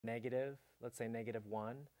negative, let's say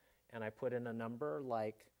 -1, and I put in a number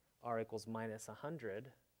like r equals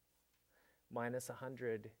 -100,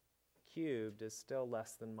 -100 cubed is still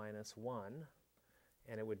less than -1,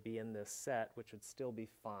 and it would be in this set, which would still be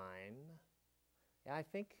fine. Yeah, I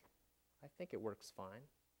think it works fine.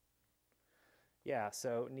 Yeah,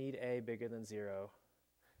 so need a bigger than 0.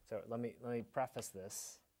 So let me preface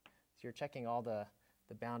this. So you're checking all the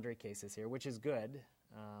boundary cases here, which is good.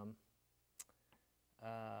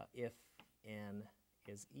 If n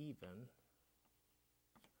is even,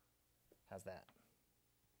 how's that?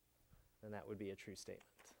 Then that would be a true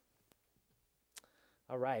statement.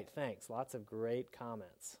 All right, thanks. Lots of great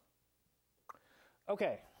comments.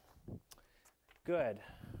 Okay, good.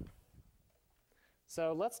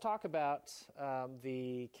 So let's talk about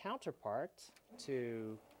the counterpart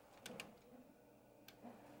to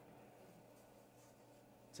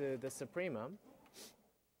the supremum.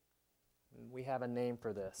 We have a name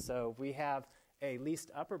for this. So we have a least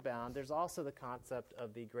upper bound. There's also the concept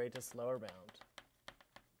of the greatest lower bound.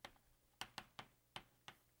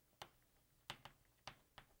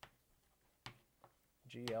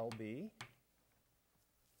 GLB.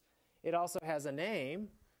 It also has a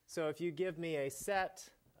name. So if you give me a set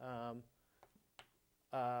and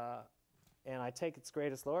I take its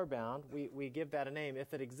greatest lower bound, we give that a name.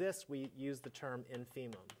 If it exists, we use the term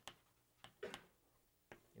infimum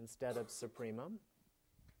instead of supremum.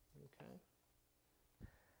 Okay.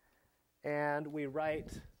 And we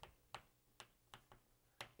write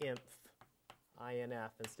inf,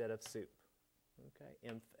 INF, instead of sup. Okay,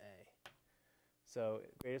 inf A. So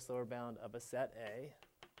greatest lower bound of a set A,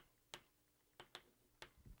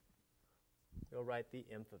 we'll write the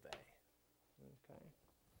inf of A. Okay.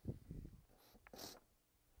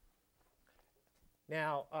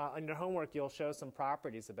 Now, on your homework, you'll show some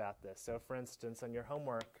properties about this. So for instance, on your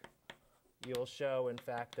homework, you'll show, in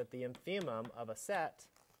fact, that the infimum of a set,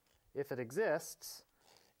 if it exists,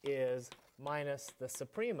 is minus the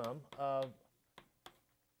supremum of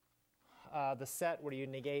the set where you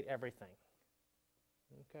negate everything.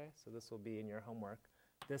 Okay, so this will be in your homework.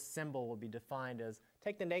 This symbol will be defined as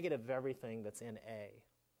take the negative of everything that's in A.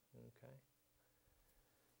 Okay.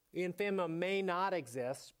 The infimum may not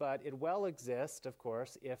exist, but it will exist, of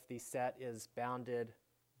course, if the set is bounded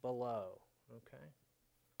below. Okay.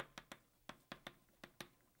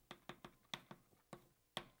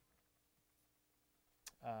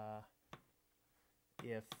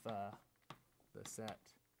 If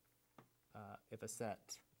a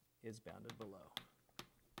set is bounded below.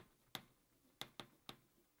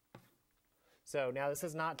 So now this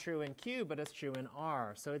is not true in Q, but it's true in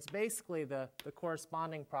R. So it's basically the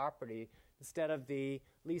corresponding property. Instead of the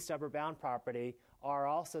least upper bound property, R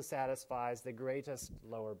also satisfies the greatest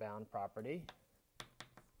lower bound property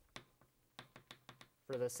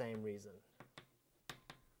for the same reason.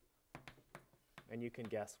 And you can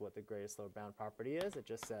guess what the greatest lower bound property is. It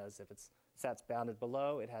just says if it's set's bounded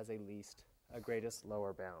below, it has a greatest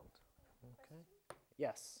lower bound. Okay.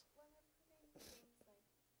 Yes.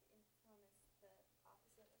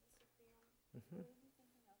 Mm-hmm. Will we be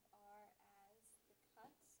thinking of R as the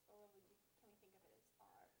cuts, or can we think of it as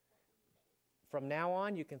R? From now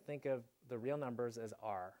on, you can think of the real numbers as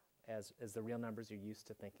R, as the real numbers you're used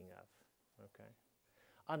to thinking of. Okay.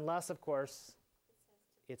 Unless, of course,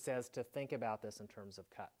 it says to think about this in terms of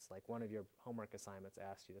cuts, like one of your homework assignments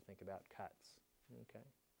asked you to think about cuts. Okay.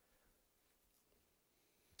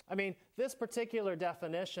 I mean, this particular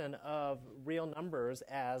definition of real numbers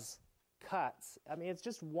as cuts, I mean, it's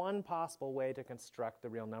just one possible way to construct the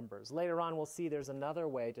real numbers. Later on, we'll see there's another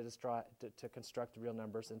way to construct the real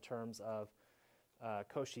numbers in terms of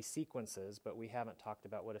Cauchy sequences, but we haven't talked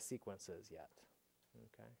about what a sequence is yet.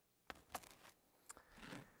 Okay.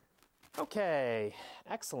 Okay,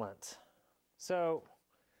 excellent. So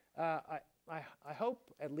I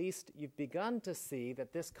hope at least you've begun to see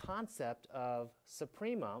that this concept of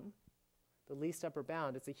supremum, the least upper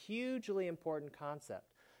bound, it's a hugely important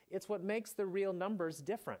concept. It's what makes the real numbers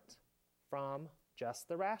different from just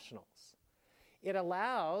the rationals. It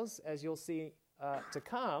allows, as you'll see to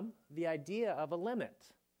come, the idea of a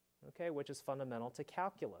limit, okay, which is fundamental to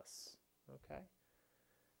calculus. Okay?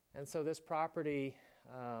 And so this property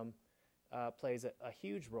plays a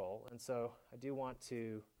huge role. And so I do want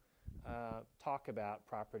to talk about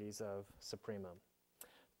properties of supremum.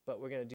 But we're going to do